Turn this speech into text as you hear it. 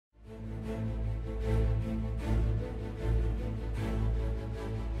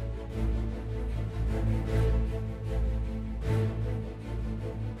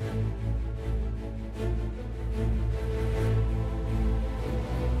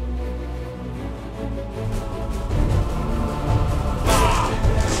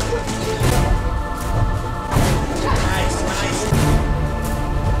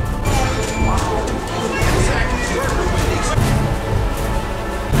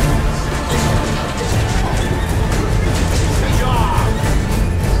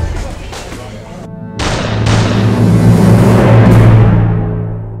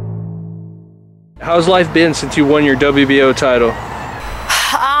How's life been since you won your WBO title?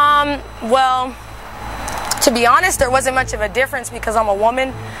 Well, to be honest, there wasn't much of a difference because I'm a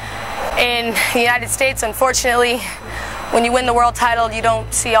woman. In the United States, unfortunately, when you win the world title, you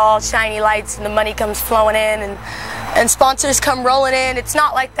don't see all shiny lights and the money comes flowing in and sponsors come rolling in. It's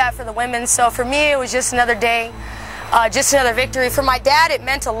not like that for the women. So for me, it was just another day, just another victory. For my dad, it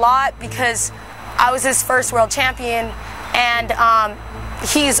meant a lot because I was his first world champion, and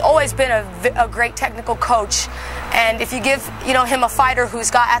he's always been a great technical coach. And if you give him a fighter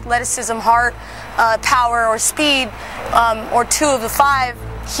who's got athleticism, heart, power, or speed, or 2 of the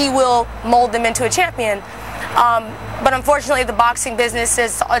 5, he will mold them into a champion. But unfortunately, the boxing business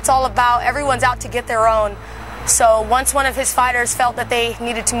it's all about everyone's out to get their own. So once one of his fighters felt that they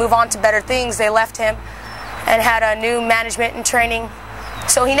needed to move on to better things, they left him and had a new management and training.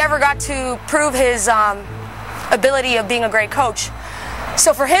 So he never got to prove his ability of being a great coach.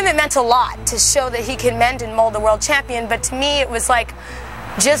 So for him, it meant a lot to show that he can mend and mold the world champion. But to me, it was like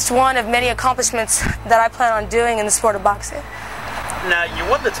just one of many accomplishments that I plan on doing in the sport of boxing. Now, you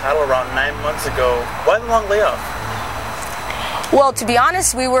won the title around 9 months ago. Why the long layoff? Well, to be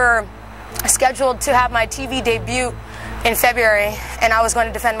honest, we were scheduled to have my TV debut in February, and I was going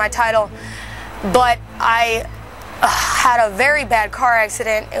to defend my title. But I had a very bad car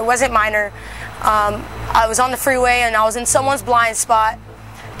accident. It wasn't minor. I was on the freeway and I was in someone's blind spot,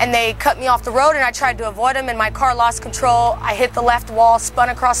 and they cut me off the road, and I tried to avoid them, and my car lost control. I hit the left wall, spun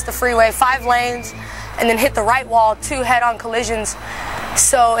across the freeway 5 lanes, and then hit the right wall, 2 head-on collisions.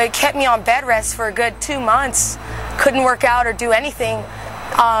 So it kept me on bed rest for a good 2 months. Couldn't work out or do anything.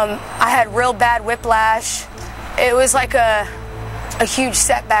 I had real bad whiplash. It was like a huge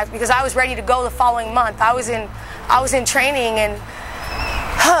setback because I was ready to go the following month. I was in training, and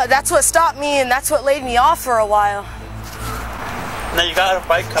that's what stopped me, and that's what laid me off for a while. Now you got a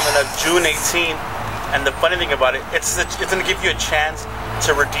fight coming up June 18th, and the funny thing about it, it's going to give you a chance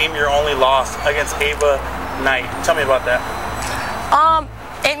to redeem your only loss against Ava Knight. Tell me about that.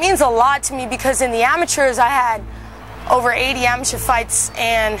 It means a lot to me because in the amateurs I had over 80 amateur fights,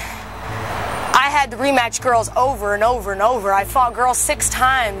 and I had to rematch girls over and over and over. I fought girls 6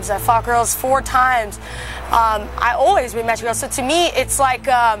 times. I fought girls 4 times. I always rematch girls. So to me, it's like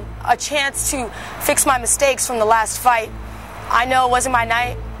a chance to fix my mistakes from the last fight. I know it wasn't my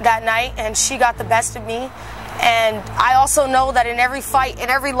night that night, and she got the best of me. And I also know that in every fight, in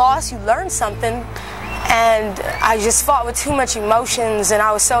every loss, you learn something. And I just fought with too much emotions, and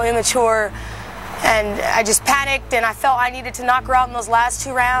I was so immature. And I just panicked, and I felt I needed to knock her out in those last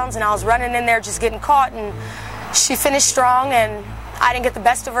 2 rounds, and I was running in there just getting caught, and she finished strong, and I didn't get the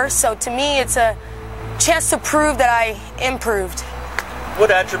best of her. So to me, it's a chance to prove that I improved.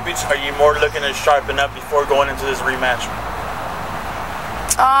 What attributes are you more looking to sharpen up before going into this rematch?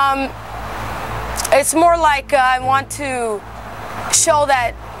 It's more like I want to show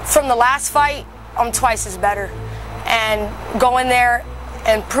that from the last fight, I'm twice as better, and go in there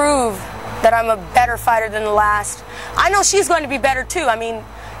and prove that I'm a better fighter than the last. I know she's going to be better too. I mean,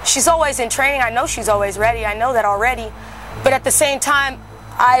 she's always in training. I know she's always ready. I know that already. But at the same time,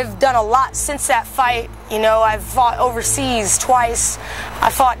 I've done a lot since that fight. You know, I've fought overseas twice.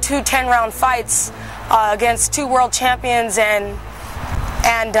 I fought 2 10-round fights against 2 world champions, and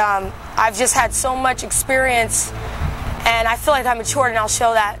I've just had so much experience, and I feel like I'm matured, and I'll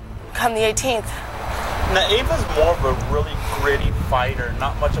show that come the 18th. Now, Ava's more of a really gritty fighter,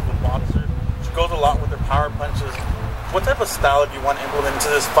 not much of a boxer. She goes a lot with her power punches. What type of style do you want to implement into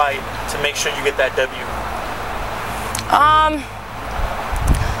this fight to make sure you get that W?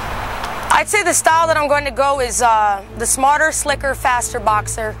 I'd say the style that I'm going to go is the smarter, slicker, faster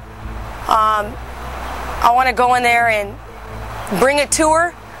boxer. I want to go in there and bring it to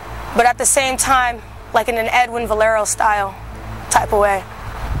her, but at the same time, like in an Edwin Valero style type of way.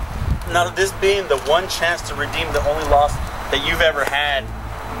 Now, this being the one chance to redeem the only loss that you've ever had,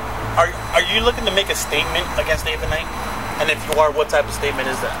 are you looking to make a statement against Ava Knight? And if you are, what type of statement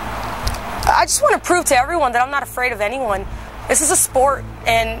is that? I just want to prove to everyone that I'm not afraid of anyone. This is a sport,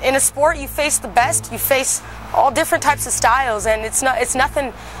 and in a sport you face the best. You face all different types of styles, and it's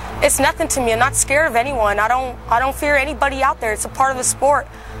nothing to me. I'm not scared of anyone. I don't fear anybody out there. It's a part of the sport.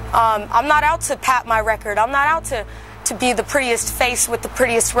 I'm not out to pat my record. I'm not out to be the prettiest face with the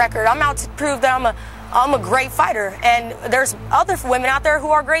prettiest record. I'm out to prove that I'm a great fighter, and there's other women out there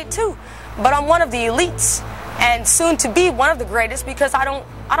who are great too. But I'm one of the elites, and soon to be one of the greatest, because I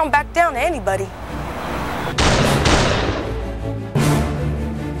don't back down to anybody.